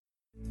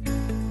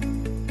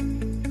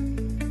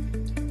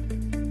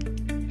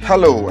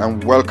Hello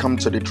and welcome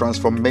to the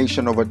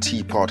Transformation Over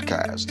Tea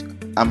podcast.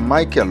 I'm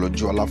Michael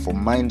Ojuola for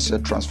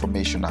Mindset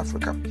Transformation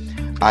Africa.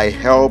 I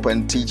help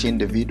and teach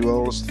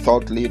individuals,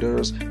 thought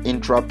leaders,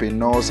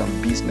 entrepreneurs,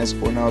 and business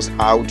owners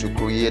how to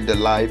create the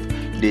life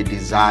they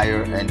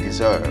desire and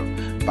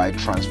deserve by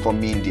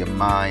transforming their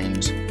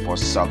minds for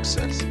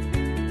success.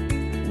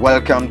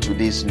 Welcome to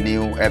this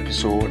new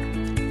episode.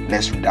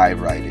 Let's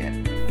dive right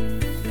in.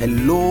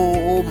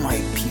 Hello, my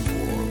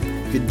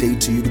people. Good day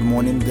to you, good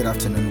morning, good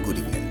afternoon, good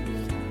evening.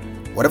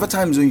 Whatever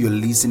time zone you're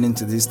listening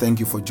to this, thank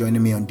you for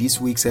joining me on this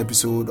week's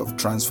episode of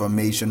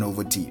Transformation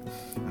Over Tea.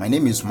 My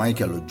name is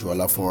Michael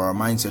Ojuola for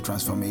Mindset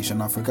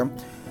Transformation Africa.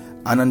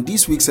 And on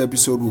this week's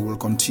episode, we will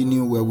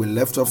continue where we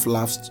left off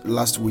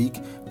last week,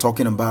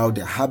 talking about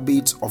the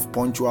habits of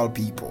punctual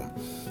people.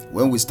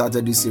 When we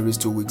started this series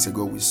 2 weeks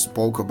ago, we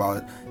spoke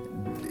about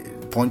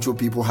punctual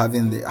people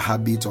having the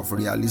habit of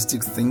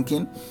realistic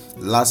thinking.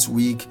 Last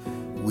week,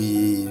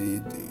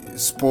 we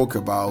spoke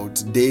about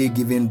they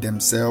giving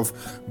themselves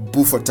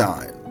buffer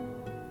time.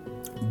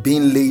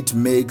 Being late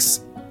makes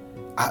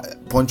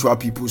punctual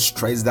people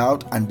stressed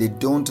out and they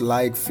don't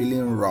like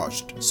feeling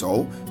rushed.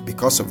 So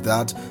because of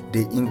that,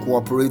 they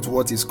incorporate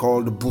what is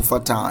called buffer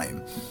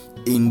time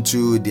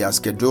into their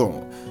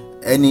schedule.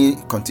 Any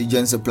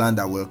contingency plan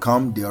that will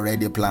come, they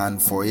already plan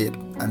for it.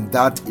 And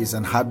that is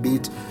an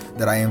habit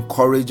that I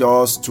encourage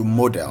us to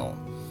model,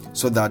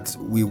 so that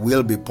we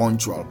will be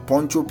punctual.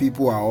 Punctual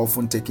people are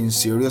often taken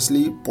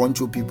seriously.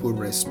 Punctual people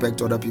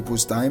respect other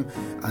people's time,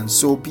 and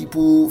so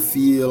people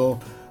feel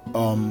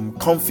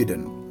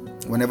confident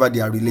whenever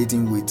they are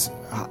relating with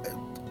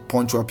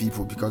punctual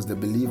people, because they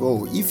believe,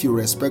 oh, if you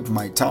respect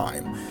my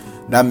time,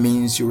 that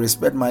means you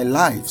respect my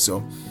life.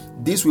 So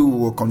this we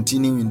will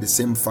continue in the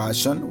same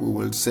fashion. We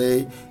will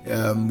say,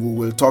 we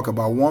will talk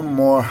about one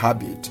more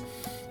habit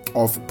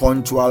of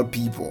punctual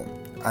people,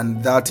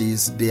 and that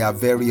is they are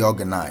very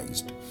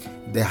organized.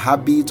 The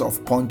habit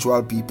of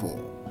punctual people,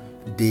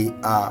 they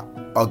are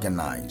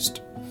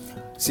organized.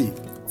 See,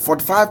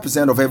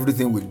 45% of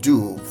everything we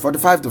do,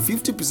 45 to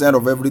 50%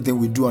 of everything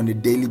we do on a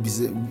daily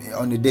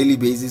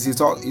basis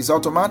is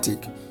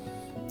automatic.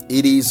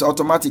 It is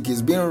automatic.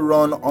 It's being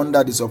run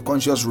under the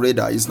subconscious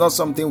radar. It's not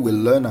something we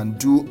learn and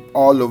do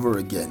all over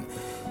again.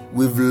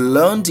 We've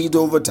learned it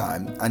over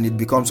time and it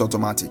becomes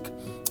automatic.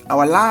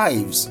 Our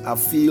lives are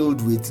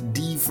filled with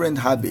different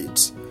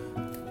habits.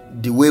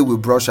 The way we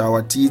brush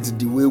our teeth,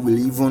 the way we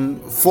even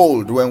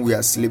fold when we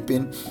are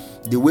sleeping,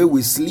 the way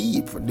we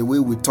sleep, the way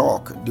we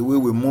talk, the way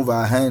we move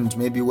our hands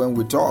maybe when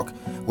we talk,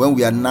 when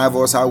we are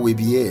nervous, how we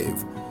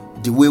behave,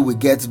 the way we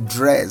get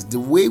dressed, the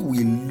way we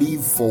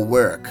live for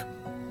work.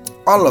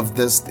 All of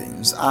these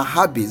things are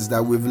habits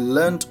that we've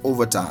learned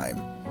over time,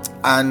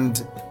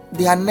 and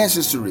they are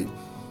necessary.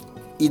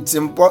 It's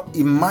important.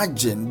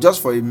 Imagine,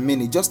 just for a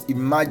minute, just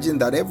imagine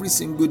that every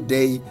single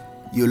day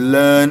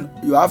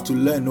you have to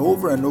learn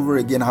over and over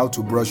again how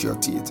to brush your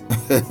teeth.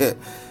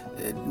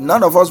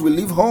 None of us will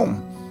leave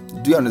home.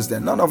 Do you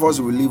understand? None of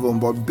us will leave home,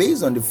 but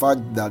based on the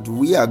fact that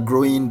we are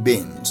growing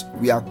beings,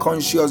 we are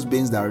conscious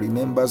beings that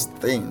remembers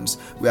things.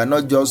 We are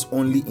not just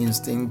only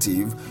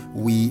instinctive,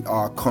 we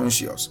are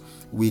conscious.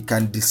 We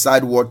can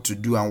decide what to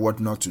do and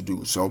what not to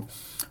do. So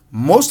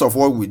most of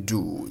what we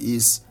do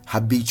is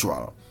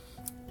habitual.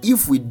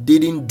 If we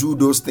didn't do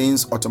those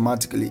things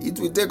automatically, it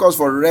will take us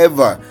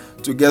forever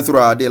to get through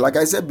our day. Like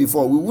I said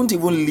before, we won't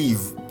even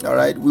leave. All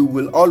right, we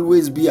will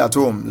always be at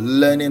home,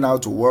 learning how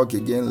to work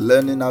again,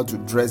 learning how to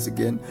dress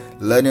again,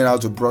 learning how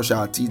to brush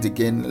our teeth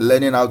again,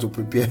 learning how to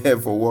prepare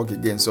for work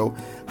again. So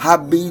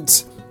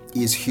habits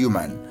is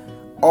human.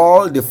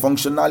 All the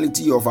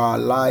functionality of our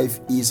life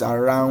is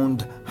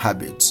around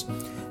habits.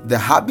 The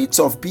habits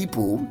of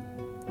people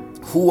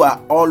who are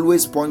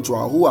always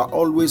punctual, who are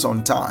always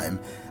on time,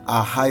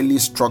 are highly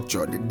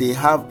structured. They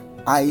have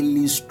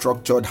highly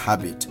structured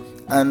habit,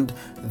 and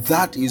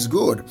that is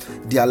good.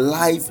 Their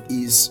life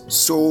is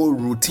so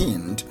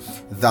routine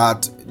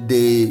that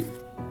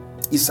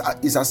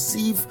it's as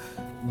if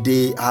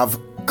they have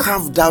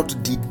carved out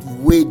the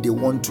way they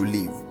want to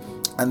live,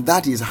 and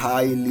that is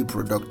highly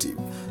productive.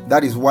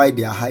 That is why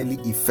they are highly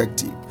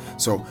effective.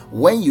 So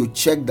when you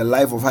check the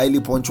life of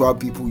highly punctual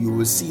people, you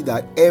will see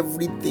that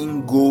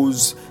everything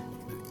goes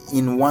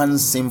in one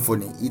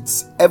symphony.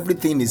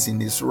 Everything is in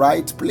its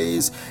right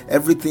place.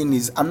 Everything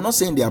is, I'm not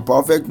saying they are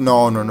perfect.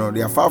 No,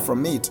 they are far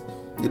from it.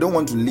 They don't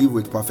want to live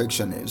with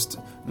perfectionists.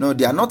 No,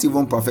 they are not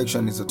even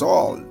perfectionists at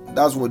all.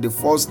 That's what the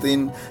first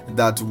thing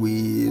that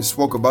we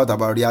spoke about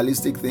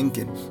realistic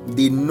thinking.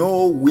 They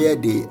know where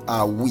they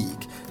are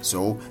weak,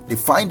 so they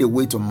find a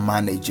way to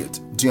manage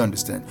it. Do you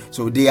understand?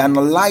 So they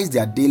analyze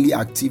their daily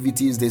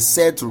activities. They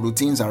set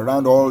routines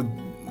around all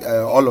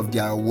of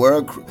their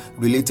work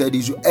related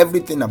issue.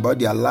 Everything about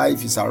their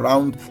life is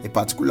around a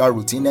particular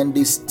routine, and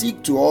they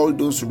stick to all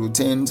those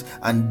routines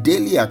and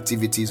daily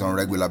activities on a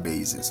regular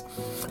basis.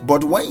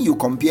 But when you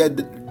compare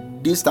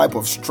this type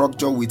of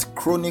structure with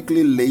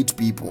chronically late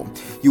people,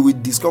 you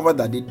will discover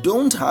that they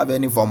don't have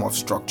any form of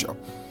structure.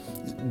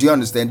 Do you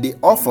understand? They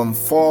often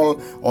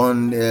fall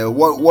on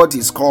what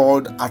is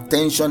called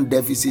attention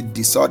deficit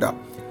disorder.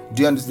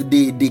 Do you understand?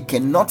 They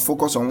cannot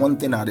focus on one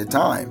thing at a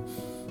time.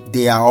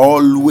 They are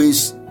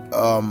always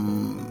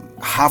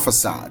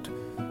haphazard,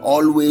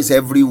 always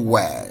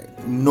everywhere,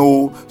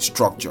 no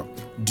structure.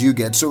 Do you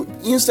get? So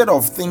instead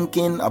of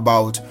thinking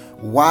about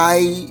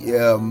why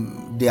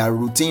their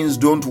routines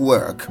don't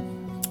work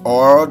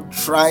or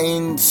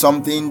trying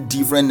something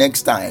different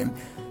next time,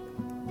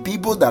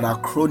 people that are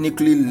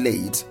chronically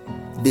late,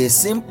 they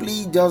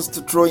simply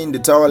just throw in the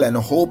towel and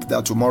hope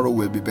that tomorrow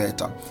will be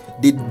better.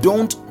 They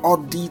don't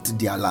audit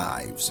their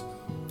lives.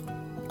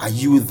 Are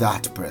you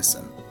that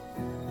person?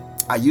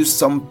 Are you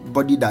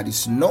somebody that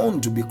is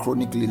known to be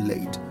chronically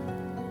late?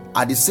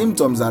 Are the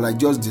symptoms that I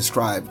just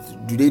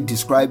described, do they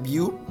describe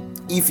you?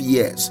 If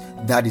yes,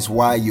 that is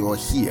why you're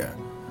here.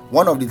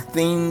 One of the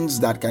things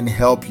that can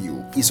help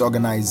you is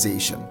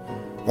organization.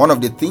 One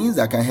of the things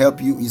that can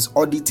help you is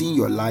auditing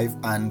your life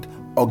and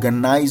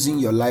organizing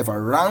your life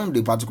around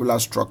a particular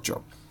structure.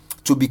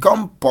 To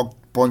become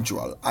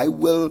punctual, I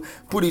will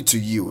put it to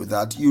you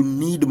that you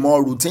need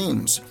more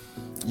routines.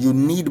 You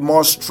need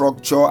more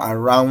structure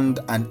around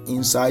and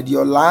inside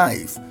your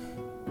life.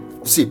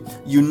 See,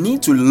 you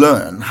need to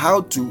learn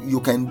you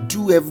can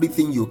do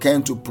everything you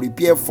can to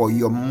prepare for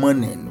your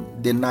morning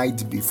the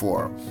night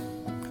before.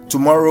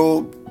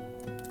 Tomorrow,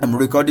 I'm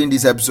recording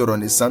this episode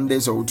on a Sunday,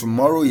 so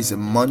tomorrow is a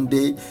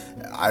Monday.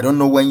 I don't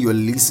know when you're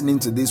listening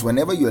to this.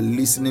 Whenever you're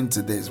listening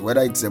to this,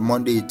 whether it's a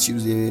Monday, a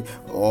Tuesday,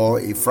 or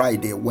a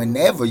Friday,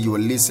 whenever you're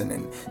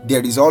listening,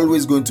 there is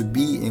always going to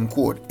be, in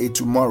quote, a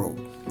tomorrow.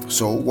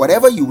 So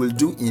whatever you will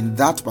do in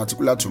that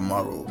particular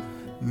tomorrow,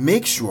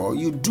 make sure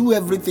you do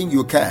everything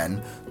you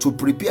can to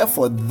prepare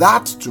for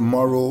that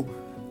tomorrow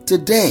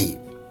today.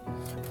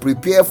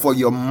 Prepare for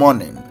your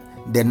morning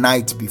the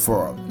night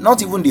before,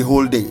 not even the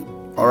whole day.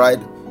 All right,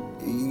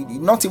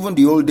 not even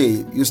the whole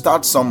day. You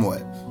start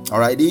somewhere. All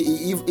right.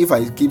 If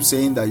I keep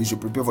saying that you should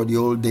prepare for the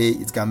whole day,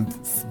 it can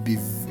be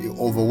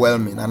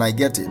overwhelming, and I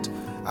get it.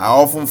 I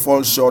often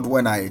fall short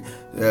when I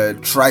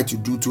try to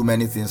do too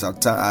many things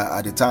at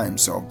a time.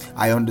 So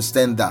I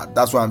understand that.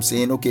 That's why I'm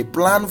saying, okay,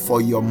 plan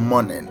for your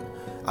morning.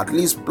 At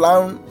least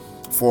plan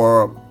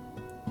for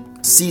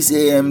 6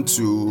 a.m.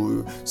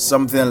 to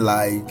something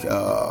like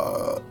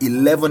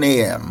 11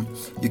 a.m.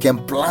 You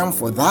can plan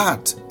for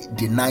that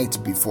the night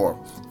before.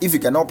 If you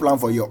cannot plan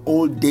for your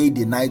whole day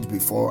the night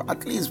before,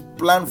 at least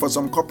plan for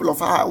some couple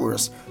of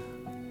hours.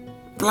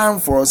 Plan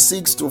for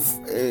 6 to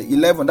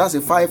 11. That's a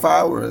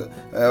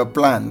 5-hour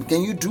plan.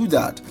 Can you do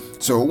that?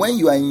 So when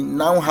you are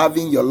now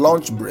having your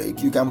lunch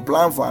break, you can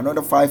plan for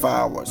another 5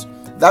 hours.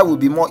 That will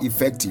be more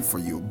effective for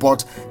you.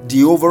 But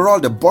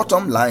the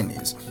bottom line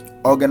is,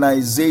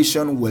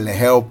 organization will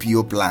help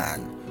you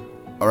plan.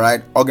 All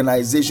right?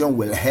 Organization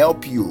will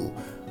help you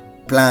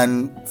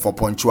plan for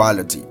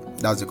punctuality.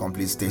 That's a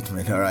complete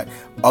statement. All right?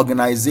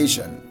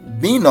 Organization,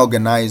 being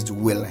organized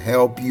will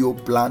help you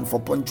plan for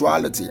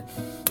punctuality.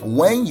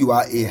 When you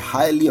are a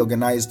highly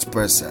organized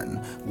person,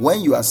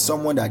 when you are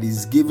someone that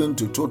is given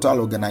to total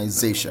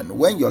organization,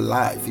 when your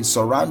life is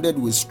surrounded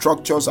with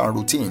structures and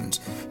routines,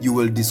 you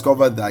will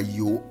discover that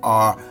you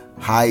are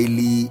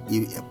highly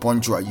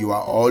punctual. You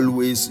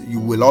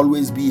will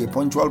always be a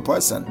punctual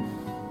person.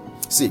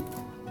 See,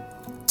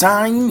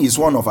 time is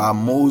one of our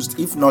most,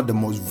 if not the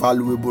most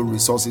valuable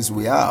resources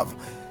we have.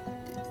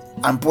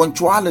 And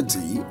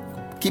punctuality,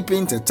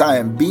 keeping to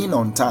time, being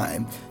on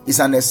time, is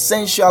an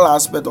essential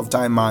aspect of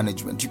time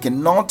management. You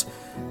cannot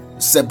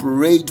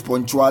separate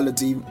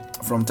punctuality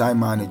from time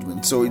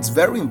management. So it's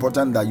very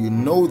important that you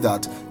know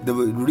that the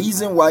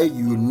reason why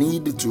you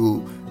need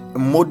to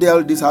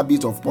model this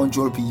habit of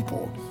punctual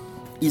people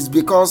is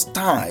because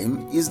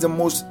time is the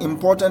most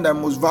important and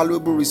most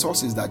valuable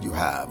resources that you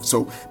have.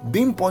 So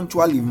being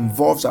punctual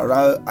involves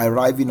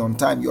arriving on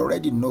time. You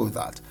already know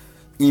that.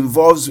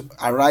 Involves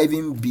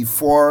arriving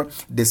before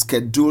the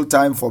scheduled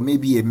time for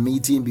maybe a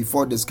meeting,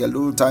 before the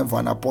scheduled time for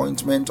an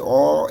appointment,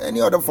 or any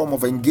other form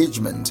of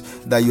engagement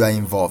that you are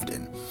involved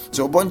in.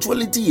 So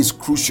punctuality is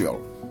crucial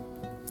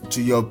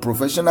to your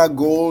professional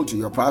goal, to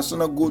your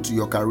personal goal, to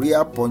your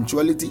career.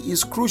 Punctuality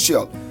is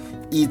crucial.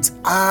 It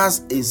has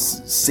a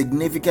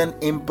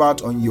significant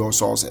impact on your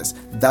sources.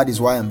 That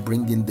is why I'm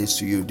bringing this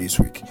to you this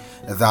week.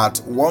 That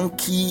one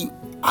key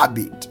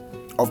habit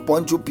of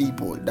punctual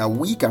people that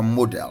we can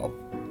model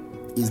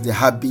is the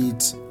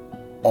habit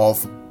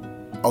of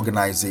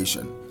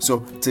organization. So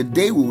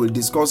today we will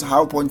discuss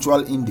how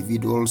punctual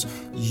individuals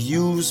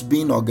use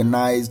being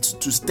organized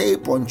to stay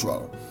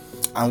punctual,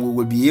 and we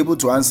will be able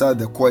to answer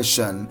the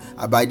question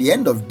by the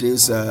end of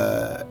this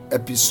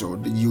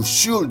episode. You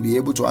should be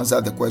able to answer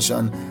the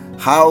question,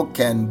 how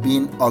can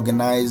being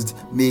organized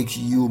make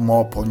you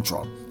more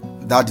punctual?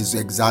 That is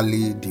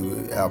exactly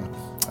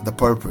the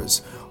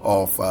purpose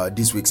of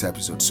this week's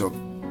episode. So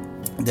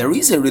there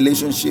is a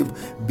relationship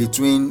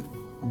between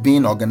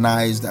being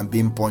organized and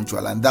being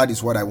punctual, and that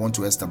is what I want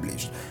to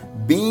establish.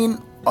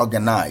 Being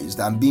organized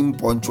and being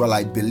punctual,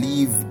 I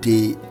believe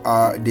they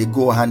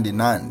go hand in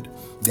hand.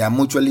 They are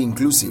mutually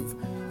inclusive.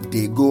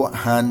 They go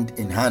hand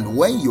in hand.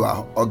 When you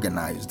are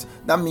organized,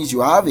 that means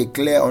you have a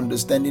clear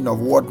understanding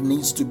of what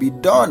needs to be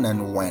done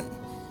and when.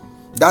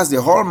 That's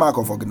the hallmark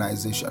of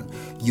organization.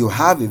 You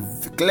have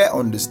a clear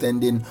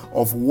understanding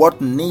of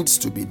what needs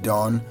to be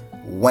done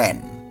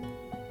when.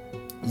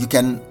 You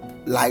can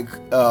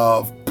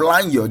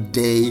plan your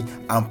day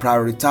and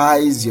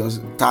prioritize your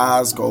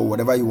task or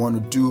whatever you want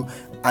to do,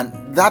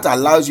 and that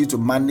allows you to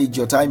manage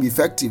your time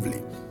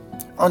effectively.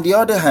 On the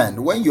other hand,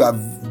 when you are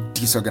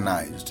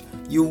disorganized,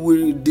 you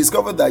will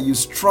discover that you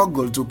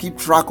struggle to keep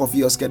track of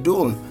your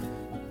schedule.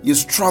 You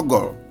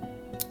struggle.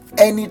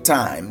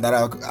 Anytime that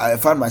I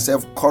find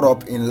myself caught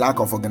up in lack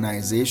of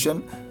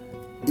organization,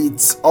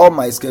 it's all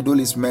my schedule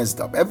is messed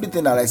up.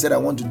 Everything that I said I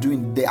want to do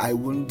in the day, I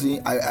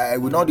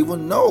will not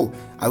even know.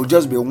 I will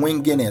just be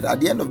winging it. At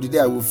the end of the day,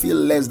 I will feel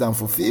less than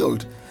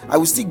fulfilled. I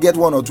will still get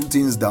one or two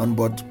things done,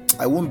 but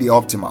I won't be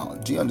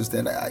optimal. Do you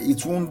understand?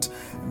 It won't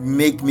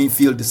make me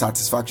feel the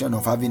satisfaction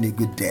of having a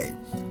good day.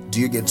 Do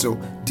you get? So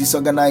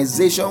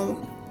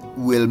disorganization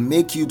will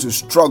make you to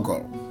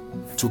struggle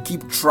to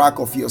keep track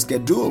of your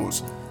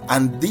schedules,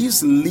 and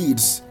this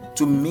leads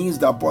to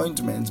missed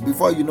appointments.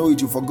 Before you know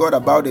it, you forgot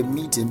about a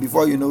meeting.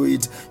 Before you know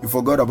it, you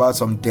forgot about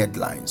some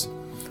deadlines.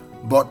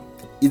 But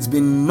it's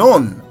been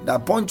known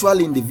that punctual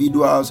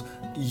individuals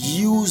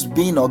use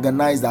being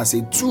organized as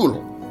a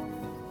tool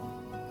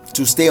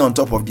to stay on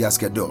top of their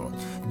schedule.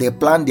 They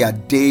plan their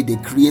day, they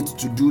create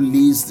to-do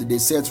lists, they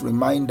set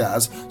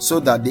reminders so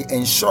that they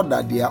ensure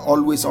that they are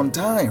always on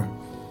time.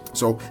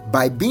 So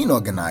by being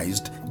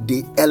organized,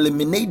 they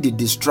eliminate the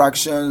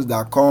distractions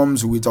that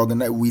comes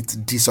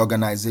with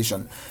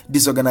disorganization.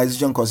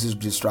 Disorganization causes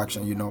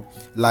distraction,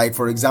 Like,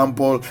 for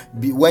example,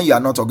 when you are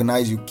not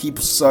organized, you keep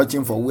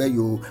searching for where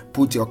you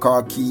put your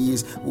car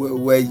keys,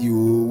 where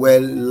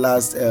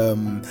last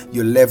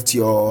you left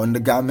your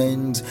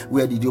undergarments,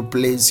 where did you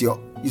place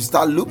you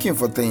start looking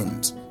for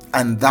things,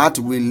 and that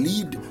will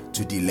lead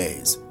to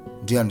delays.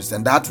 Do you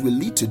understand? That will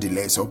lead to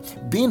delays. So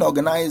being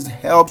organized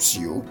helps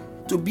you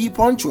to be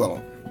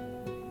punctual.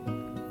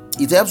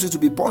 It helps you to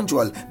be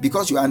punctual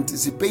because you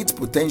anticipate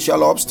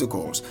potential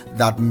obstacles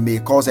that may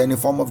cause any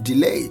form of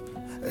delay.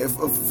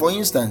 For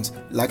instance,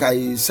 like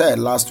I said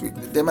last week,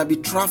 there might be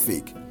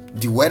traffic.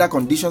 The weather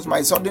conditions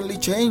might suddenly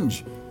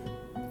change.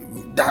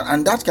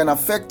 And that can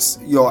affect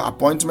your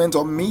appointment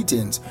or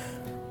meetings.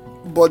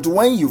 But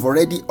when you've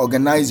already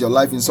organized your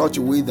life in such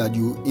a way that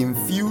you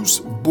infuse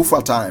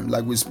buffer time,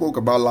 like we spoke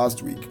about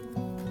last week,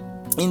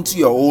 into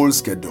your whole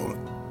schedule,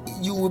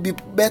 you will be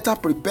better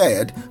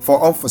prepared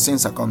for unforeseen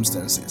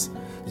circumstances.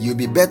 You'll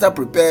be better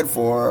prepared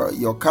for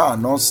your car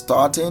not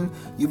starting.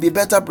 You'll be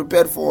better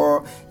prepared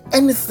for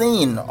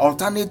anything.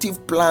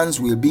 Alternative plans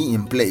will be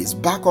in place.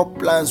 Backup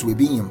plans will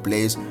be in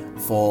place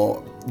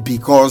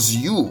because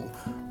you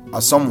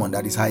are someone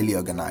that is highly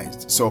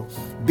organized. So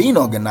being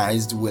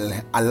organized will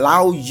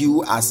allow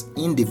you as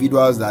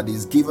individuals that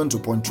is given to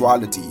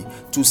punctuality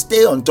to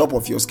stay on top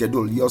of your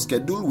schedule. Your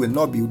schedule will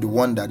not be the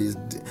one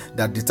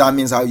that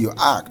determines how you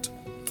act.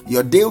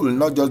 Your day will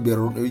not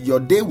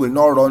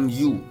run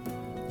you.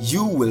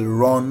 You will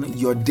run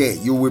your day.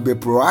 You will be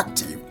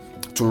proactive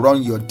to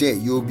run your day.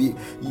 You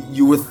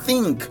will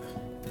think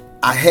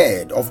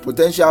ahead of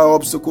potential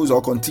obstacles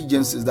or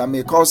contingencies that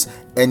may cause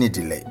any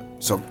delay.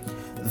 So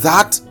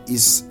that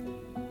is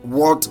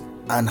what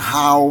and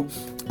how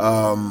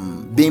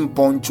being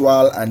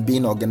punctual and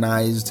being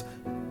organized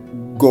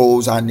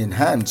goes hand in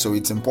hand. So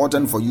it's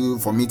important for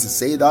me to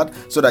say that,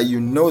 so that you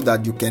know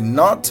that you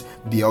cannot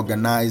be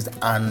organized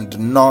and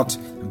not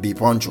be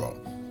punctual.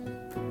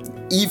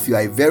 If you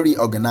are a very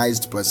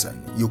organized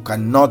person, you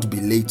cannot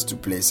be late to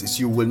places.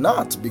 You will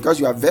not, because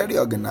you are very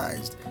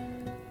organized.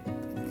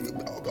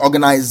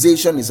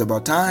 Organization is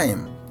about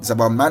time. It's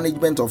about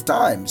management of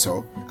time.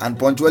 And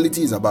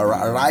punctuality is about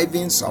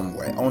arriving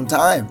somewhere on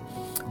time.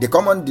 The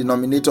common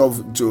denominator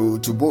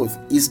to both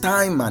is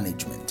time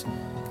management.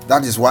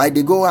 That is why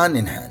they go hand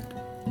in hand.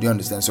 Do you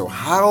understand? So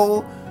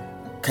how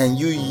can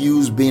you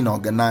use being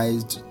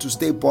organized to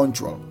stay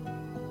punctual?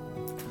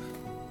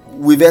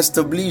 We've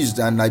established,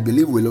 and I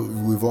believe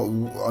we've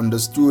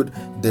understood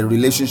the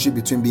relationship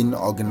between being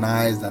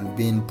organized and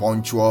being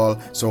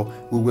punctual. So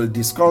we will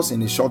discuss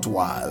in a short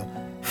while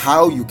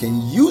how you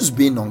can use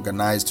being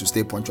organized to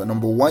stay punctual.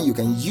 Number one, you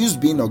can use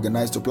being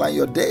organized to plan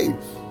your day.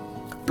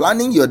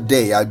 Planning your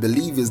day, I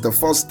believe, is the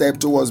first step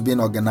towards being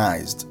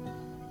organized.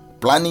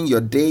 Planning your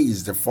day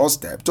is the first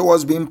step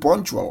towards being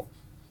punctual.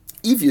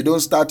 If you don't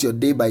start your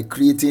day by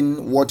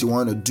creating what you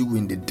want to do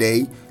in the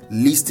day,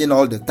 listing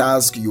all the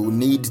tasks you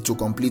need to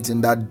complete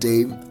in that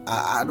day,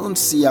 I don't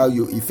see how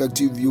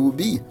effective you will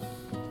be.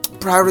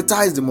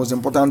 Prioritize the most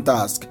important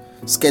task.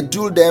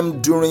 Schedule them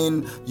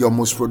during your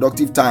most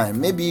productive time.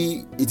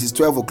 Maybe it is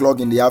 12 o'clock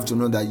in the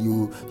afternoon that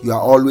you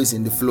are always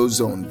in the flow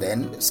zone.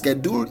 Then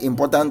schedule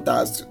important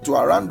tasks to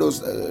around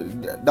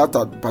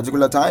that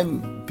particular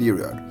time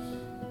period.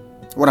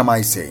 What am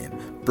I saying?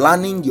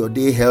 Planning your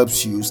day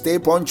helps you stay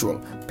punctual.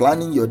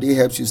 Planning your day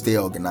helps you stay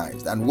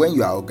organized. And when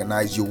you are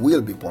organized, you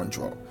will be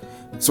punctual.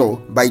 So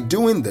by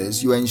doing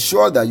this, you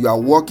ensure that you are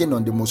working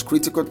on the most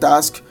critical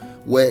task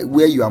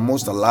where you are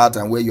most alert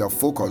and where you are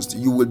focused.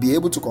 You will be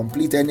able to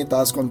complete any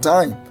task on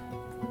time.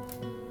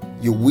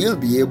 You will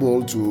be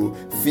able to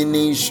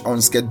finish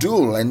on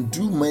schedule, and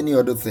do many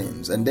other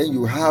things. And then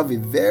you have a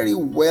very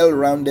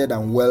well-rounded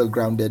and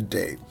well-grounded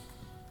day.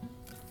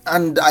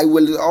 And I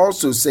will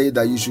also say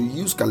that you should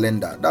use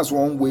calendar. That's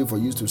one way for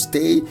you to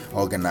stay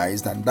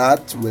organized, and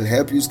that will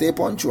help you stay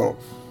punctual.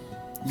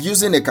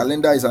 Using a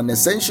calendar is an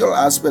essential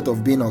aspect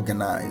of being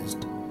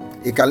organized.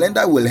 A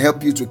calendar will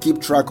help you to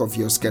keep track of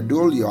your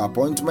schedule, your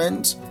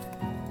appointments.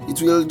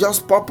 It will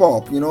just pop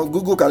up.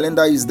 Google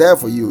Calendar is there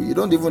for you. You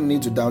don't even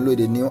need to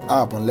download a new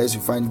app unless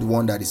you find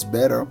one that is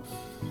better.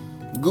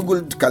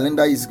 Google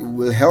Calendar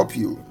will help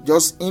you.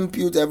 Just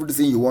input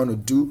everything you want to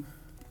do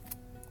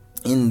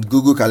in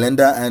Google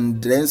Calendar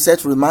and then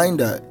set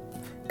reminder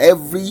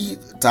every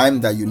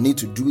time that you need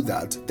to do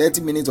that,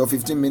 30 minutes or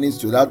 15 minutes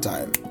to that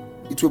time.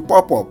 It will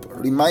pop up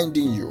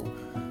reminding you.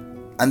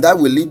 And that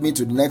will lead me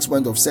to the next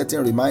point of setting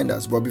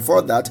reminders. But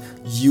before that,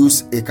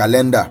 use a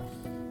calendar.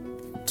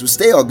 To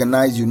stay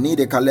organized, you need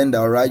a calendar,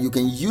 all right? You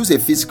can use a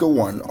physical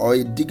one or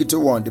a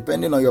digital one,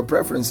 depending on your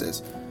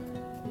preferences.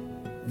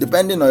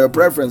 Depending on your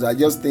preference, I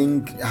just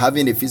think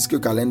having a physical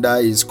calendar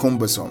is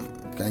cumbersome.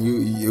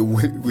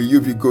 Will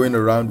you be going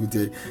around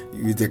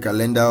with a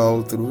calendar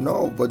all through?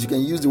 No, but you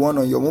can use the one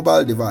on your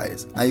mobile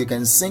device, and you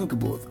can sync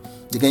both.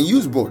 You can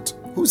use both.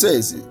 Who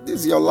says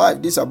this is your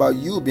life? This is about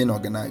you being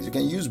organized. You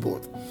can use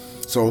both.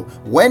 So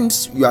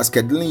once you are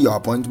scheduling your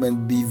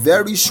appointment, be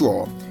very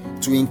sure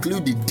to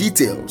include the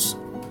details,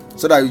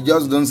 so that you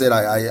just don't say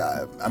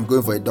I'm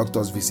going for a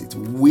doctor's visit.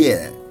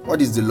 Where?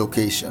 What is the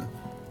location?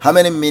 How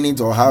many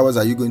minutes or hours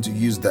are you going to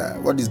use there?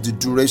 What is the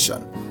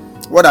duration?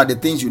 What are the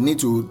things you need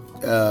to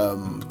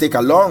take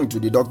along to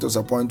the doctor's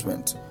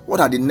appointment? What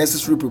are the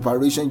necessary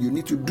preparations you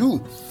need to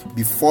do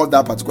before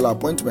that particular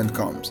appointment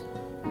comes?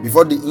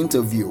 Before the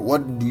interview,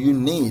 what do you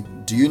need?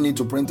 Do you need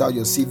to print out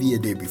your CV a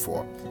day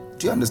before?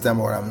 Do you understand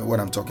what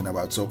I'm talking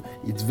about? So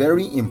it's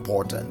very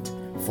important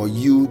for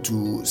you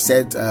to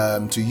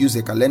use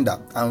a calendar.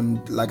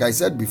 And like I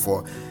said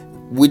before,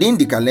 within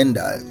the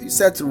calendar, you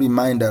set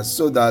reminders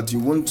so that you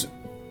won't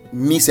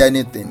miss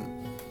anything.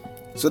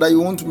 So that you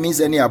won't miss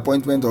any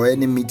appointment or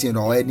any meeting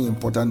or any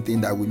important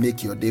thing that will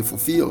make your day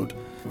fulfilled.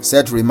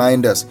 Set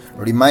reminders.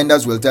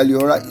 Reminders will tell you,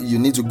 all right, you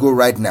need to go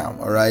right now.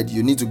 All right,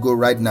 you need to go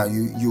right now.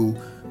 You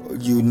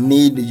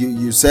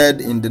said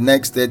in the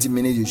next 30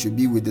 minutes you should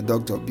be with the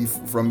doctor.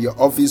 From your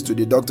office to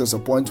the doctor's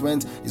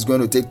appointment is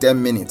going to take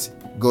 10 minutes.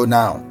 Go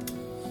now.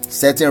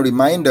 Setting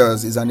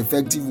reminders is an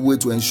effective way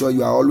to ensure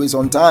you are always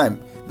on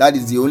time. That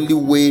is the only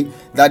way.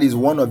 That is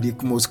one of the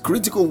most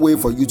critical way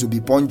for you to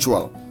be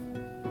punctual.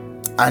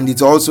 And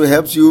it also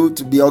helps you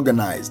to be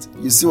organized.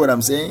 You see what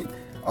I'm saying?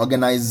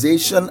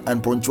 Organization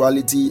and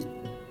punctuality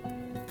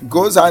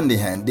goes hand in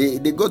hand.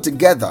 They go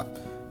together.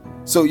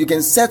 So you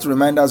can set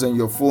reminders on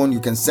your phone. You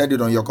can set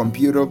it on your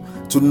computer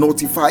to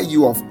notify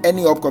you of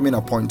any upcoming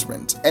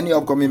appointment, any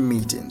upcoming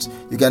meetings.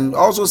 You can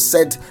also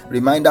set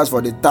reminders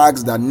for the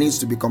tasks that needs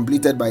to be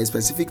completed by a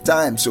specific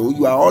time. So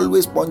you are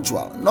always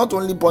punctual. Not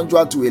only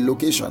punctual to a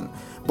location,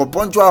 but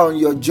punctual on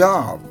your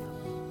job.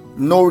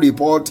 No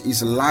report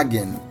is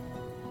lagging.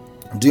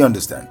 Do you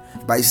understand?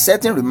 By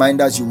setting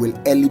reminders, you will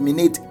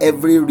eliminate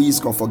every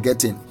risk of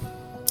forgetting.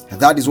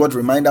 That is what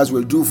reminders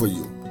will do for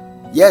you.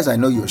 Yes, I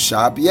know you're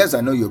sharp. Yes,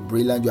 I know you're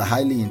brilliant. You're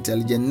highly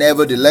intelligent.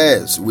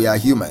 Nevertheless, we are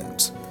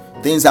humans.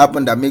 Things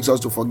happen that makes us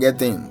to forget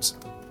things.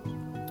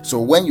 So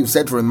when you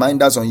set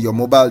reminders on your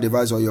mobile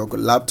device or your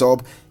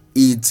laptop,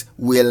 it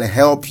will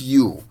help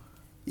you.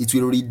 It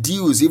will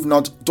reduce, if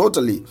not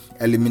totally,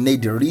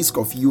 eliminate the risk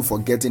of you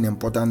forgetting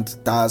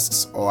important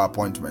tasks or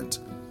appointments.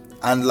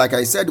 And like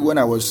I said when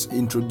I was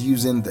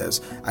introducing this,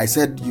 I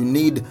said you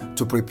need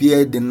to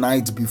prepare the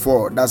night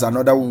before. That's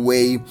another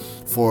way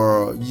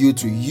for you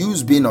to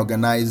use being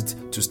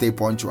organized to stay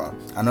punctual.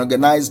 An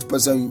organized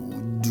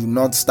person do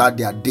not start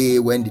their day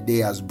when the day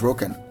has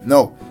broken.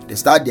 No, they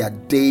start their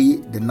day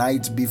the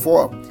night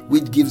before,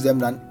 which gives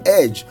them an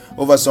edge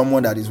over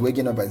someone that is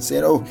waking up and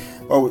saying, oh,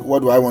 what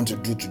do I want to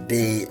do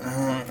today?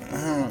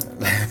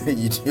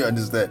 You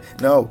understand?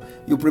 No,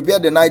 you prepare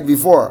the night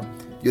before.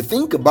 You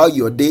think about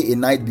your day a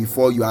night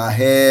before, you are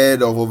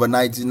ahead of over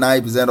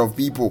 99% of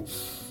people.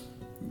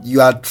 You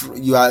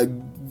are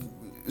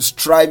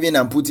striving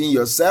and putting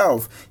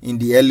yourself in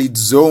the elite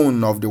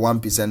zone of the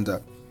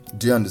 1%.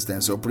 Do you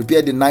understand? So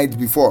prepare the night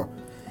before.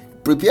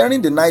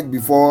 Preparing the night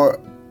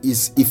before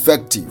is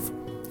effective.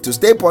 To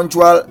stay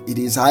punctual,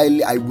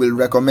 I will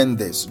recommend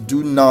this.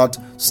 Do not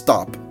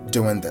stop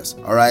doing this.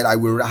 All right, I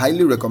will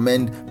highly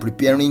recommend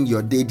preparing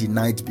your day the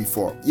night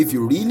before. If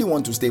you really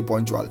want to stay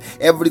punctual,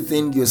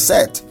 everything you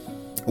set,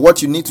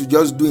 what you need to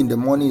just do in the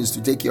morning is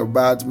to take your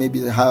bath,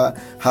 maybe have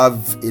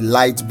a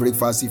light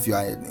breakfast if you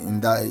are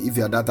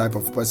that type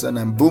of person,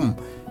 and boom,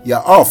 you're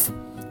off.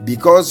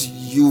 Because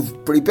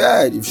you've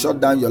prepared, you've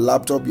shut down your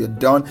laptop, you're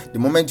done. The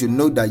moment you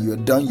know that you're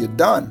done, you're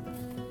done.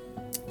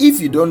 If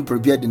you don't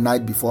prepare the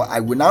night before, I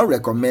will now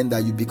recommend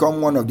that you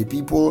become one of the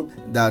people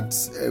that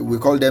we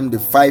call them the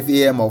 5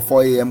 a.m. or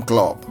 4 a.m.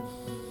 club.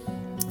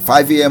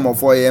 5 a.m. or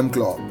 4 a.m.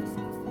 club.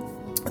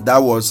 That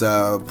was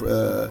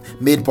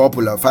made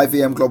popular. 5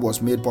 a.m. club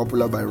was made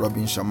popular by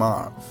Robin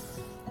Sharma.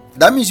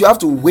 That means you have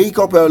to wake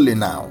up early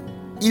now.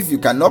 If you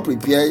cannot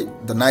prepare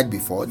the night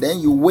before, then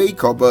you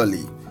wake up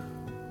early.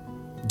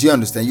 Do you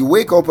understand? You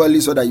wake up early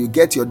so that you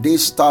get your day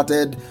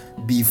started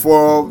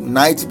before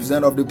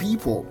 90% of the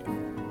people.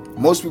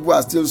 Most people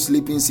are still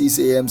sleeping 6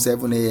 a.m.,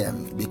 7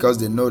 a.m. because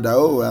they know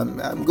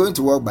that, I'm going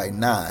to work by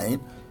 9.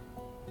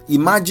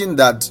 Imagine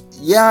that,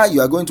 you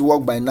are going to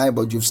work by 9,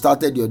 but you've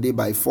started your day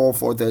by 4,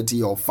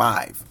 4:30 or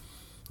 5.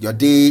 Your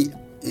day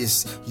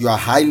you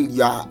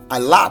are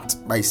alert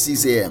by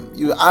 6 a.m.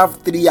 You have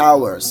 3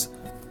 hours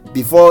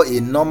before a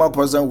normal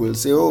person will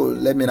say,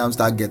 let me now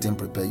start getting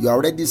prepared. You are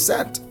already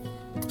set.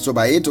 So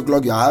by 8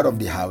 o'clock, you are out of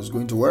the house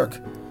going to work.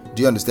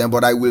 Do you understand?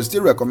 But I will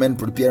still recommend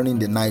preparing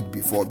the night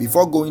before.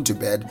 Before going to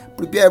bed,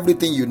 prepare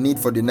everything you need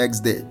for the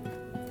next day.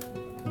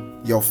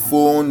 Your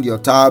phone, your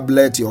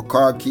tablet, your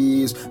car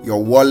keys,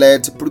 your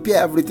wallet.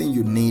 Prepare everything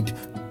you need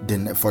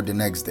for the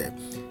next day.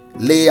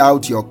 Lay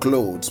out your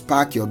clothes,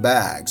 pack your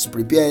bags,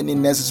 prepare any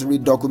necessary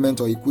document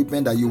or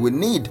equipment that you will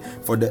need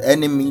for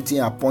any meeting,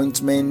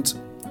 appointment,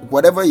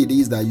 whatever it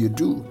is that you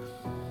do.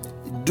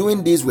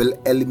 Doing this will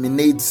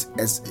eliminate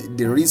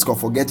the risk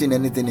of forgetting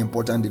anything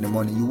important in the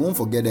morning. You won't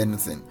forget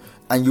anything,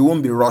 and you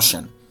won't be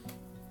rushing.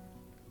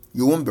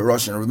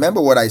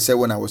 Remember what I said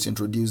when I was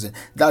introducing.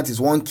 That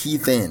is one key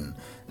thing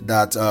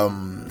that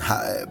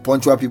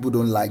punctual people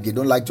don't like. They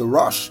don't like to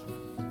rush.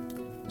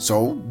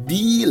 So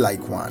be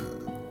like one.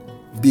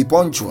 Be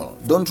punctual.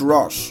 Don't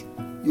rush.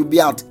 You'll be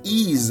at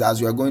ease as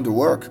you are going to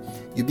work.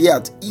 You'll be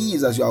at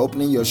ease as you are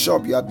opening your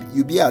shop.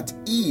 You'll be at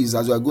ease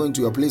as you are going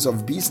to your place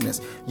of business.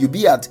 You'll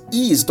be at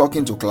ease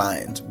talking to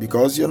clients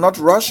because you're not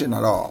rushing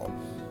at all.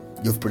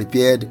 You've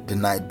prepared the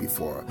night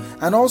before.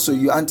 And also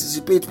you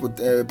anticipate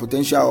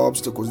potential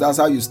obstacles. That's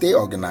how you stay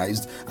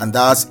organized, and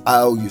that's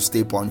how you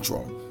stay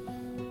punctual.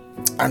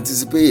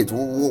 Anticipate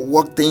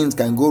what things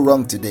can go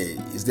wrong today.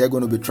 Is there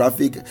going to be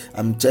traffic?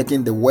 I'm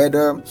checking the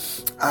weather.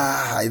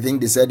 I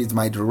think they said it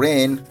might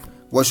rain.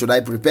 What should I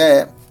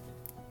prepare?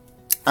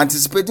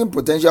 Anticipating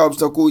potential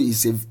obstacle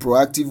is a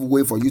proactive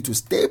way for you to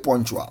stay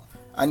punctual,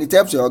 and it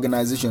helps your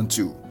organization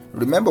too.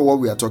 Remember what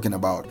we are talking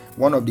about.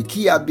 One of the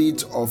key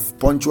habits of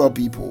punctual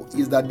people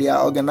is that they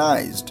are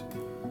organized.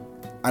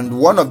 And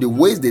one of the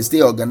ways they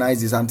stay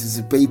organized is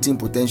anticipating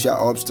potential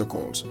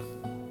obstacles.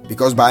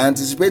 Because by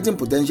anticipating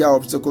potential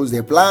obstacles,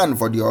 they plan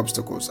for the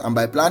obstacles. And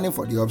by planning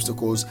for the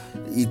obstacles,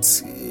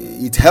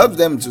 it helps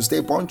them to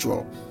stay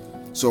punctual.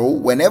 So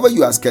whenever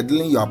you are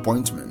scheduling your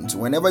appointments,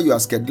 whenever you are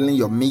scheduling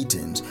your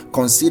meetings,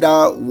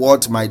 consider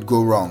what might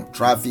go wrong.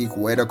 Traffic,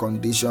 weather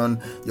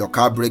condition, your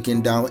car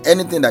breaking down,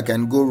 anything that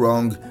can go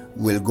wrong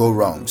will go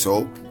wrong.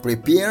 So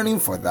preparing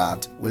for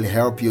that will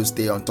help you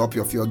stay on top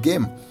of your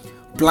game.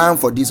 Plan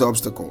for these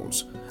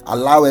obstacles.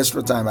 Allow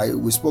extra time.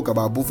 We spoke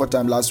about buffer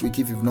time last week.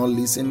 If you've not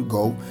listened,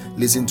 go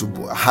listen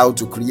to how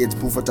to create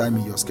buffer time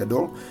in your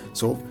schedule.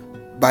 So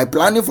by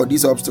planning for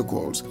these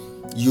obstacles,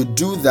 you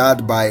do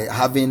that by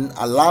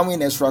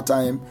allowing extra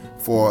time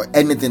for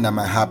anything that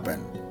might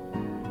happen.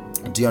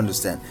 Do you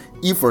understand?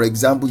 If, for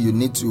example, you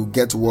need to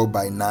get to work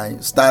by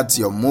 9, start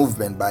your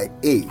movement by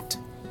 8.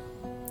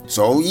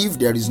 So if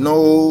there is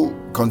no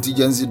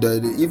contingency,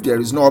 if there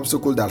is no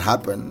obstacle that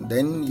happen,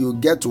 then you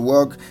get to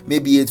work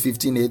maybe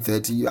 8:15,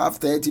 8:30. You have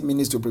 30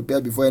 minutes to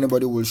prepare before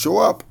anybody will show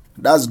up.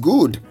 That's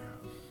good.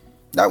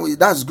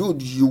 That's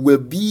good. You will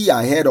be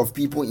ahead of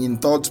people in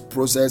thought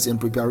process and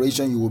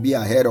preparation. You will be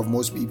ahead of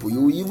most people.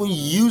 You will even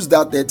use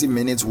that 30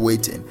 minutes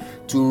waiting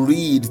to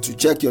read, to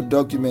check your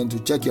document, to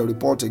check your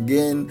report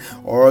again,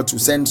 or to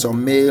send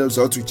some mails,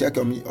 or to check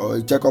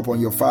up on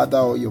your father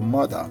or your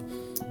mother.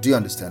 Do you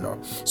understand?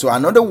 So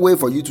another way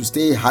for you to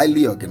stay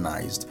highly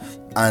organized,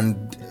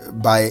 and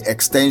by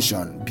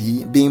extension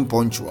being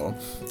punctual,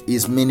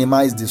 is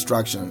minimize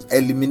distractions.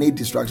 Eliminate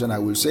distraction, I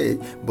will say,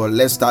 but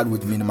let's start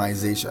with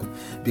minimization,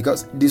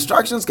 because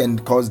distractions can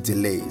cause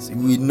delays.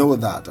 We know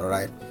that, all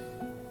right?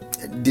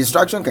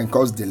 Distraction can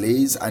cause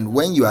delays, and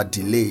when you are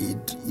delayed,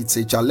 it's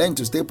a challenge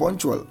to stay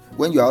punctual.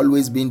 When you are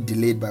always being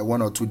delayed by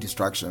 1 or 2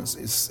 distractions,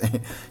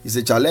 it's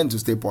a challenge to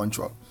stay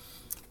punctual.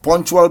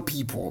 Punctual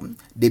people,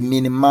 they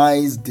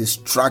minimize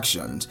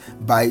distractions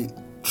by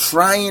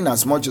trying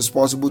as much as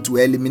possible to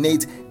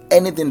eliminate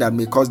anything that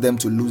may cause them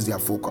to lose their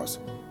focus.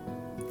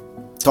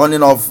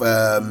 Turning off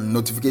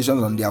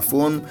notifications on their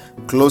phone,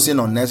 closing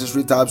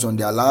unnecessary tabs on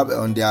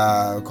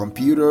their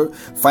computer,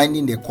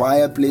 finding a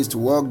quiet place to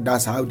work.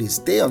 That's how they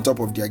stay on top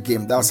of their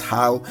game. That's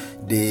how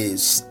they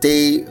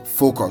stay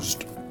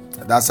focused.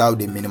 That's how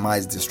they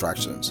minimize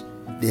distractions.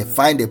 They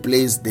find a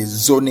place, they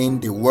zone in,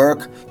 they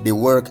work,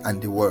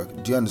 and they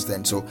work. Do you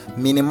understand? So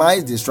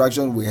minimize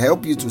distraction will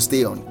help you to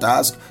stay on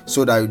task,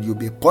 so that you'll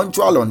be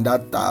punctual on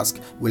that task.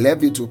 Will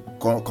help you to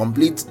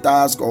complete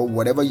task or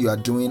whatever you are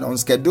doing on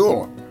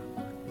schedule.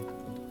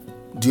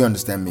 Do you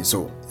understand me?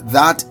 So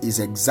that is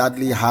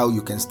exactly how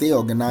you can stay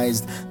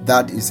organized.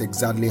 That is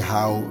exactly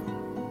how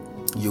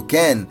you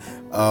can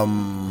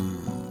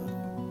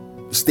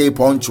stay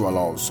punctual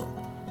also.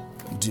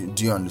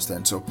 Do you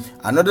understand? So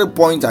another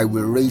point I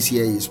will raise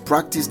here is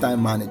practice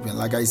time management.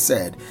 Like I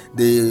said,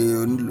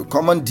 the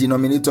common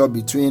denominator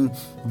between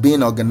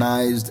being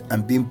organized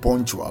and being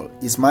punctual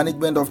is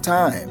management of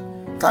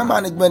time. Time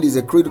management is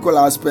a critical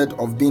aspect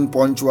of being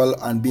punctual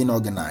and being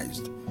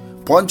organized.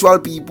 Punctual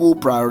people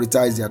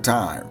prioritize their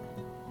time.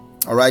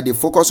 All right, they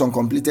focus on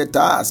completed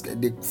tasks.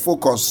 They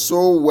focus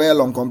so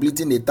well on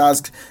completing a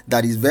task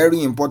that is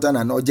very important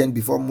and urgent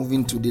before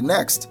moving to the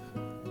next.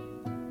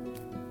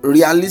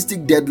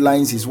 Realistic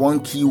deadlines is one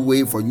key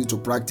way for you to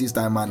practice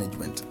time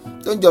management.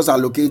 Don't just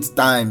allocate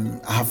time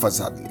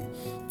haphazardly.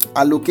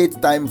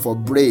 Allocate time for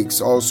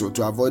breaks also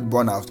to avoid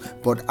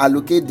burnout, but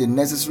allocate the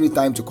necessary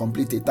time to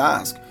complete a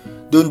task.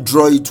 Don't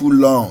draw it too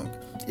long.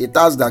 A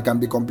task that can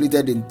be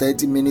completed in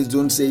 30 minutes,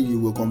 don't say you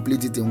will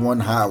complete it in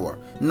 1 hour.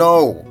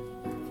 No.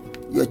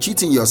 You're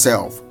cheating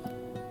yourself.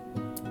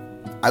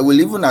 I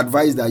will even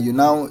advise that you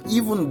now,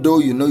 even though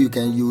you know you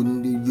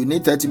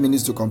need 30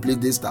 minutes to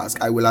complete this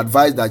task, I will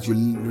advise that you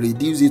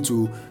reduce it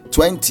to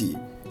 20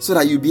 so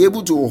that you'll be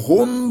able to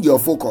hone your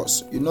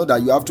focus. You know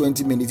that you have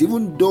 20 minutes,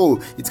 even though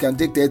it can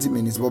take 30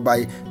 minutes, but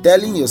by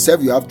telling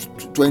yourself you have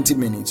 20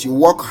 minutes, you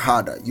work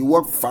harder, you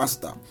work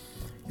faster,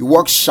 you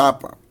work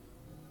sharper.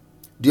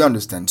 Do you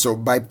understand? So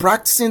by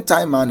practicing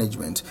time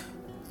management,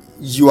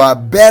 you are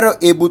better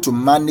able to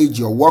manage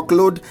your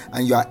workload,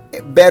 and you are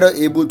better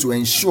able to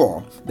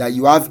ensure that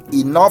you have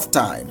enough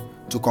time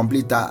to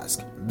complete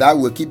tasks. That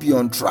will keep you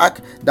on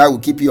track, that will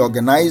keep you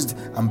organized,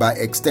 and by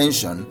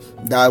extension,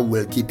 that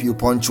will keep you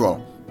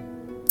punctual.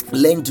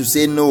 Learn to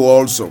say no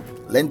also.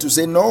 Learn to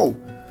say no.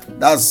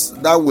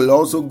 That will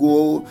also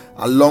go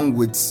along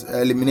with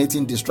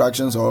eliminating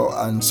distractions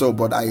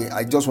but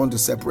I just want to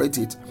separate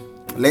it.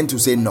 Learn to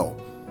say no.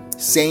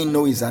 Saying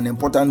no is an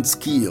important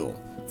skill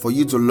for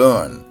you to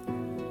learn.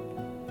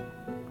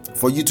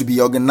 For you to be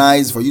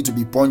organized, for you to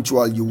be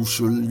punctual, you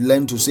should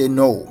learn to say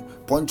no.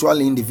 Punctual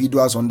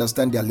individuals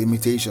understand their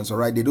limitations, all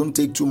right? They don't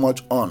take too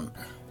much on.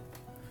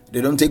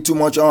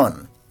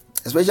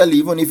 Especially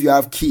even if you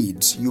have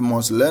kids, you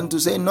must learn to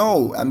say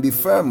no and be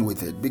firm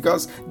with it,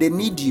 because they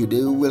need you.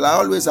 They will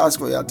always ask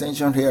for your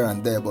attention here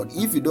and there. But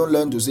if you don't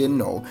learn to say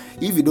no,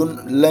 if you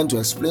don't learn to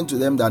explain to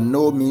them that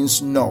no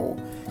means no,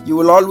 you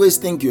will always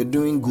think you're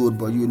doing good,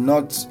 but you will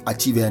not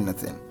achieve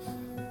anything.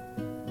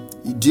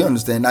 Do you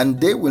understand? And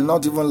they will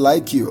not even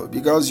like you,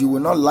 because you will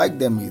not like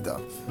them either.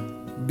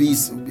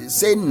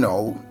 Say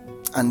no,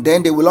 and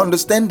then they will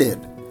understand it,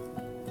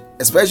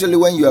 especially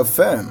when you are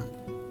firm.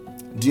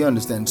 Do you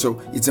understand?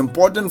 So it's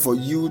important for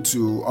you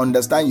to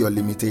understand your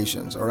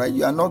limitations. All right,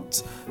 you are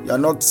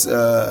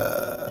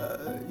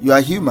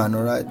human.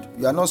 All right,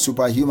 you are not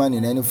superhuman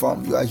in any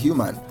form. You are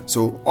human.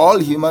 So all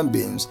human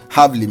beings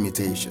have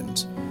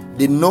limitations.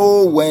 They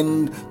know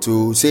when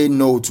to say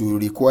no to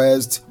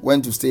requests,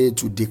 when to say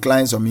to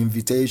decline some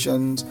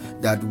invitations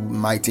that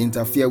might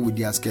interfere with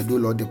their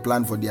schedule or the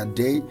plan for their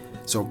day.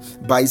 So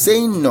by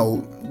saying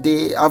no,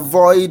 they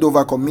avoid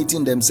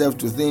overcommitting themselves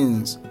to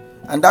things,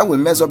 and that will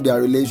mess up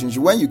their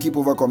relationship. When you keep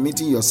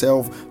overcommitting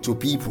yourself to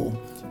people,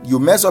 you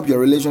mess up your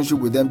relationship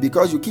with them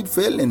because you keep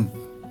failing.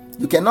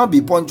 You cannot be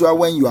punctual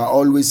when you are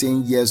always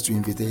saying yes to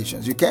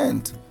invitations. You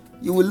can't.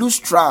 You will lose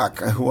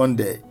track one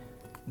day.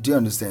 Do you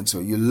understand? So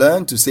you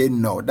learn to say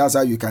no. That's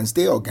how you can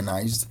stay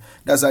organized.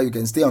 That's how you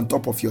can stay on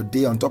top of your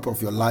day, on top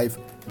of your life.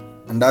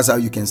 And that's how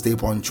you can stay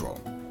punctual.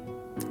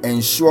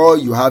 Ensure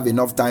you have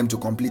enough time to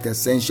complete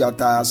essential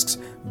tasks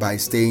by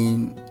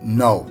saying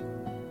no.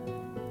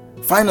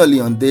 Finally,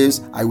 on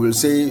this, I will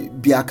say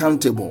be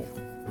accountable.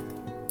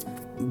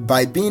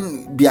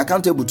 Be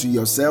accountable to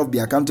yourself, be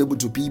accountable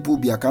to people,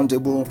 be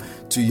accountable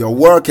to your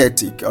work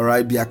ethic. All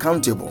right, be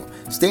accountable.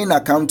 Staying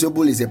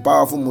accountable is a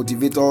powerful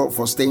motivator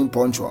for staying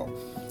punctual.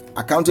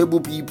 Accountable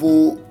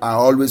people are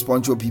always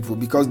punctual people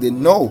because they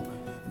know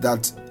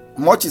that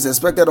much is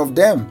expected of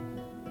them.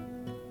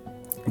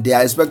 They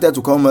are expected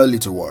to come early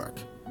to work.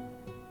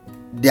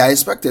 The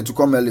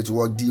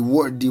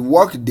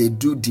work they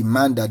do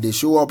demand that they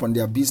show up on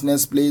their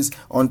business place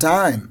on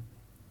time.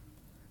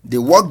 The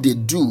work they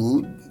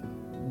do,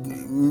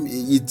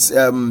 it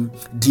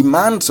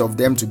demands of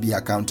them to be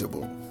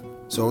accountable.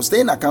 So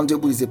staying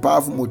accountable is a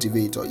powerful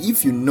motivator.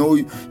 If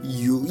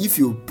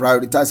you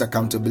prioritize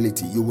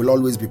accountability, you will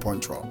always be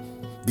punctual.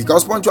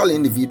 Because punctual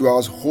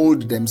individuals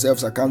hold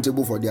themselves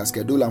accountable for their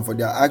schedule and for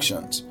their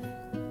actions.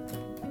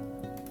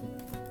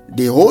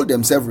 They hold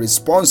themselves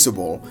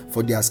responsible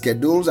for their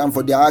schedules and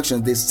for their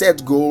actions. They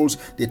set goals,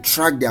 they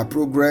track their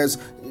progress,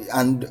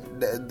 and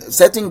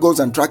setting goals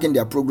and tracking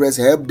their progress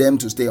help them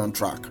to stay on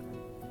track.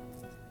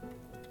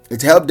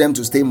 It helps them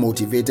to stay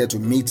motivated to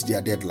meet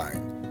their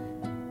deadline.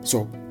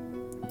 So,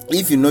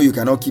 if you know you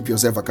cannot keep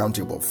yourself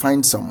accountable,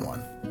 find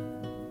someone.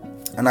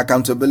 An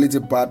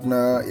accountability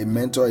partner, a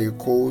mentor, a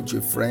coach,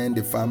 a friend,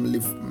 a family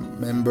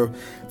member.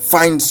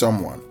 Find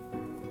someone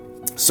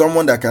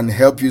that can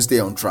help you stay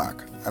on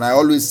track. And I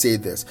always say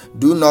this,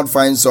 do not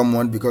find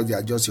someone because they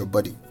are just your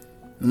buddy.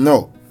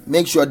 No,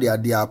 make sure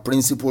they are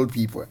principled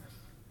people.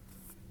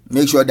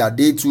 Make sure that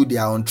they too, they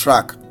are on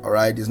track. All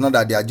right. It's not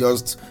that they are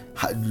just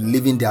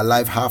living their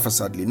life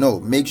half-assedly. No,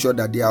 make sure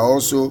that they are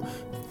also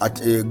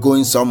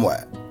going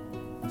somewhere.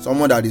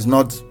 Someone that is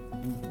not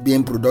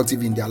being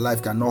productive in their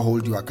life cannot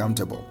hold you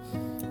accountable.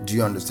 Do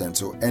you understand?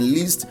 So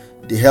enlist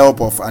the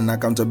help of an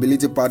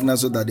accountability partner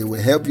so that they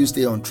will help you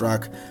stay on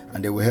track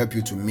and they will help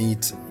you to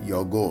meet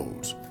your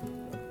goals.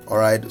 All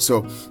right.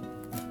 So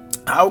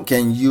how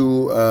can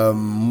you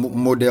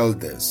model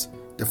this?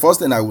 The first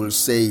thing I will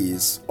say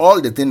is all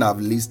the things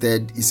I've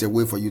listed is a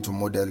way for you to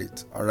model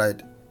it. All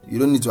right. You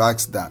don't need to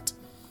ask that.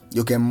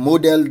 You can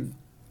model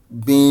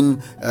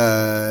being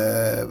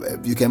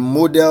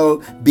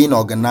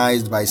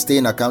organized by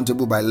staying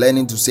accountable, by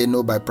learning to say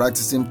no, by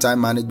practicing time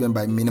management,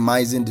 by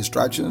minimizing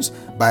distractions,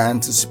 by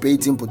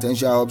anticipating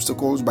potential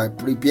obstacles, by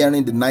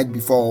preparing the night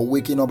before or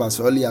waking up as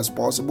early as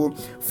possible,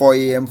 4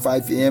 a.m.,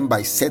 5 a.m.,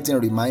 by setting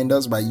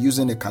reminders, by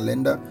using a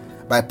calendar,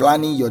 by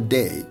planning your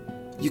day.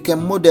 You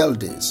can model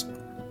this.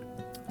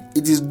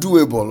 It is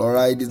doable, all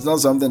right? It's not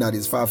something that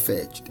is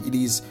far-fetched. It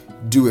is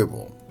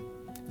doable.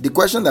 The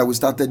question that we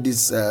started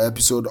this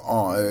episode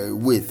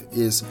with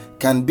is,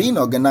 can being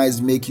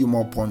organized make you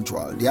more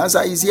punctual? The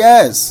answer is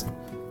yes.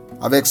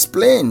 I've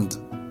explained.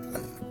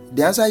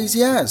 The answer is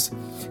yes.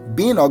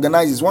 Being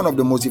organized is one of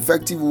the most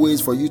effective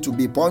ways for you to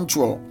be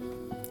punctual.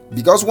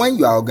 Because when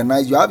you are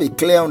organized, you have a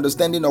clear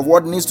understanding of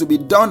what needs to be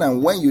done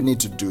and when you need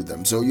to do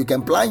them. So you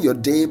can plan your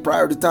day,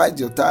 prioritize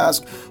your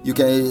task,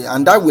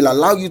 and that will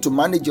allow you to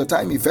manage your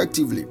time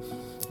effectively.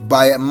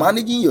 By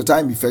managing your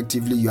time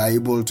effectively, you are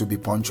able to be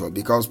punctual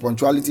because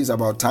punctuality is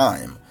about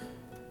time.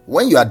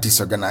 When you are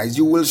disorganized,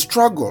 you will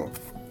struggle.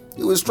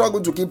 You will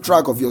struggle to keep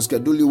track of your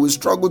schedule. You will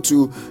struggle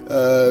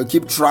to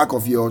keep track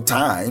of your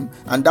time,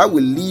 and that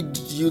will lead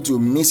you to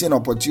missing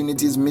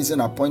opportunities, missing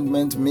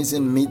appointments,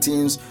 missing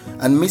meetings,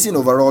 and missing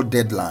overall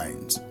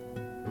deadlines.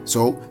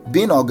 So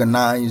being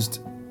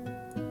organized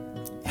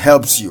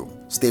helps you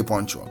stay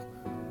punctual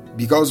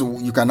because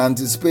you can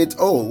anticipate,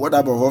 what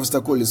type of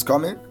obstacle is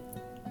coming?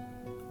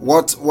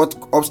 What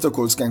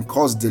obstacles can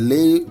cause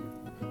delay?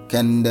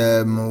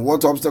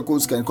 What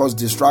obstacles can cause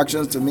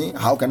distractions to me?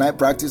 How can I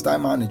practice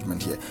time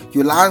management here?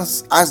 You'll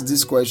ask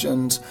these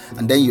questions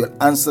and then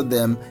you'll answer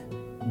them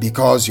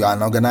because you are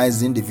an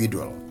organized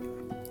individual.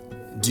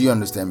 Do you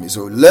understand me?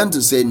 So learn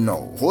to say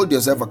no. Hold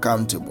yourself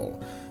accountable.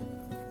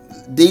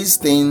 These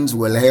things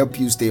will help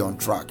you stay on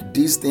track.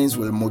 These things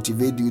will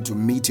motivate you to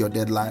meet your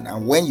deadline.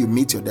 And when you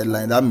meet your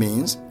deadline, that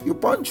means you're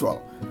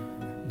punctual.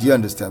 Do you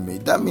understand me?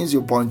 That means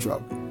you're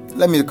punctual.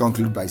 Let me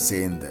conclude by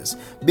saying this.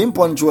 Being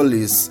punctual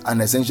is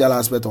an essential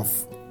aspect of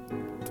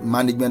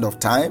management of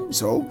time.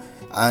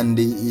 And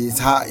it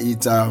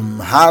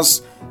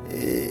has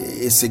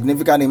a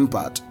significant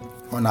impact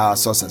on our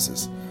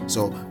successes.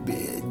 So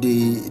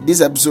this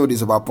episode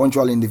is about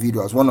punctual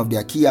individuals, one of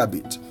their key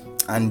habits.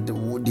 And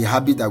the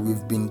habit that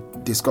we've been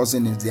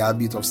discussing is the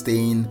habit of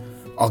staying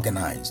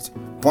organized.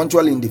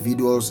 Punctual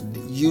individuals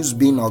use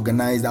being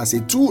organized as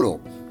a tool.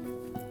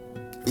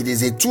 It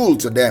is a tool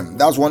to them.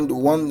 That's one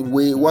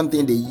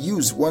thing they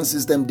use, one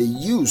system they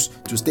use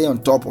to stay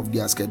on top of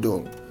their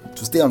schedule,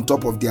 to stay on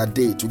top of their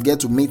day, to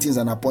get to meetings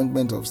and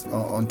appointments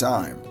on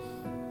time.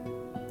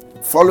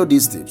 Follow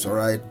these tips, all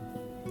right?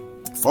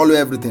 Follow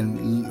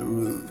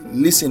everything.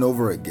 Listen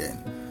over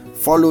again.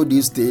 Follow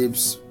these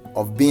tips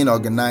of being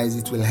organized.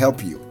 It will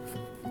help you.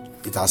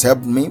 It has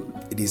helped me.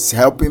 It is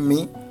helping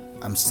me.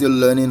 I'm still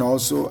learning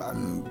also.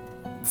 I'm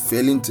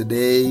failing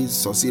today,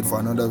 succeed for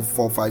another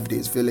 4 or 5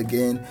 days, fail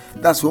again.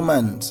 That's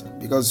humans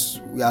because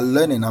we are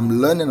learning.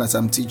 I'm learning as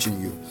I'm teaching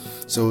you.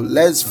 So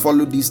let's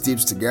follow these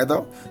tips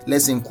together.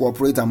 Let's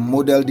incorporate and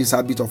model this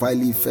habit of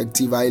highly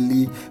effective,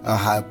 highly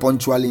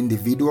punctual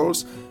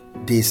individuals.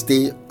 They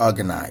stay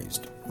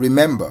organized.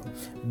 Remember,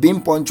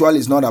 being punctual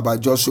is not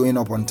about just showing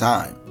up on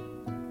time.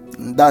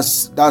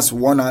 That's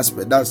one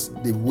aspect. That's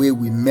the way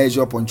we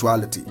measure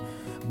punctuality.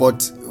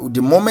 But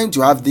the moment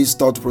you have this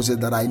thought process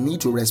that I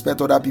need to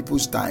respect other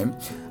people's time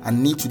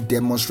and need to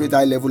demonstrate a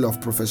high level of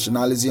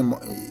professionalism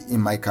in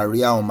my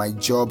career or my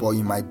job or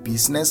in my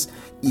business,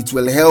 it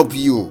will help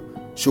you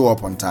show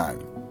up on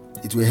time.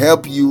 It will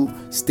help you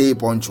stay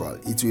punctual.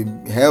 It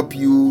will help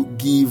you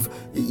give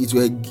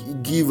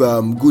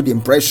good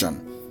impression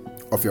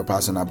of your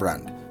personal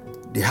brand.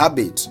 The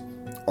habit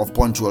of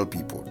punctual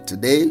people.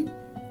 Today,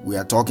 we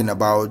are talking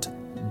about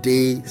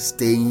day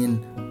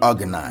staying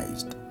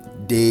organized.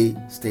 Day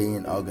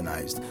staying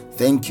organized.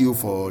 Thank you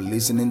for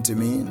listening to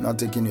me, not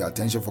taking your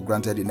attention for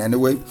granted in any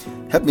way.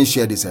 Help me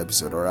share this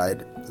episode, all right?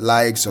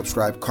 Like,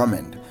 subscribe,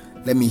 comment.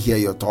 Let me hear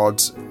your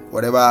thoughts,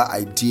 whatever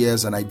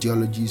ideas and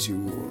ideologies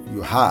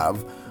you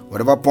have,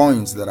 whatever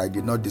points that I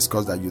did not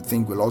discuss that you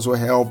think will also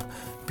help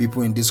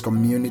people in this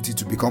community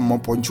to become more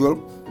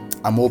punctual.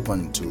 I'm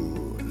open to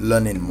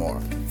learning more.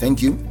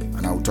 Thank you,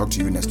 and I will talk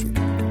to you next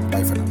week.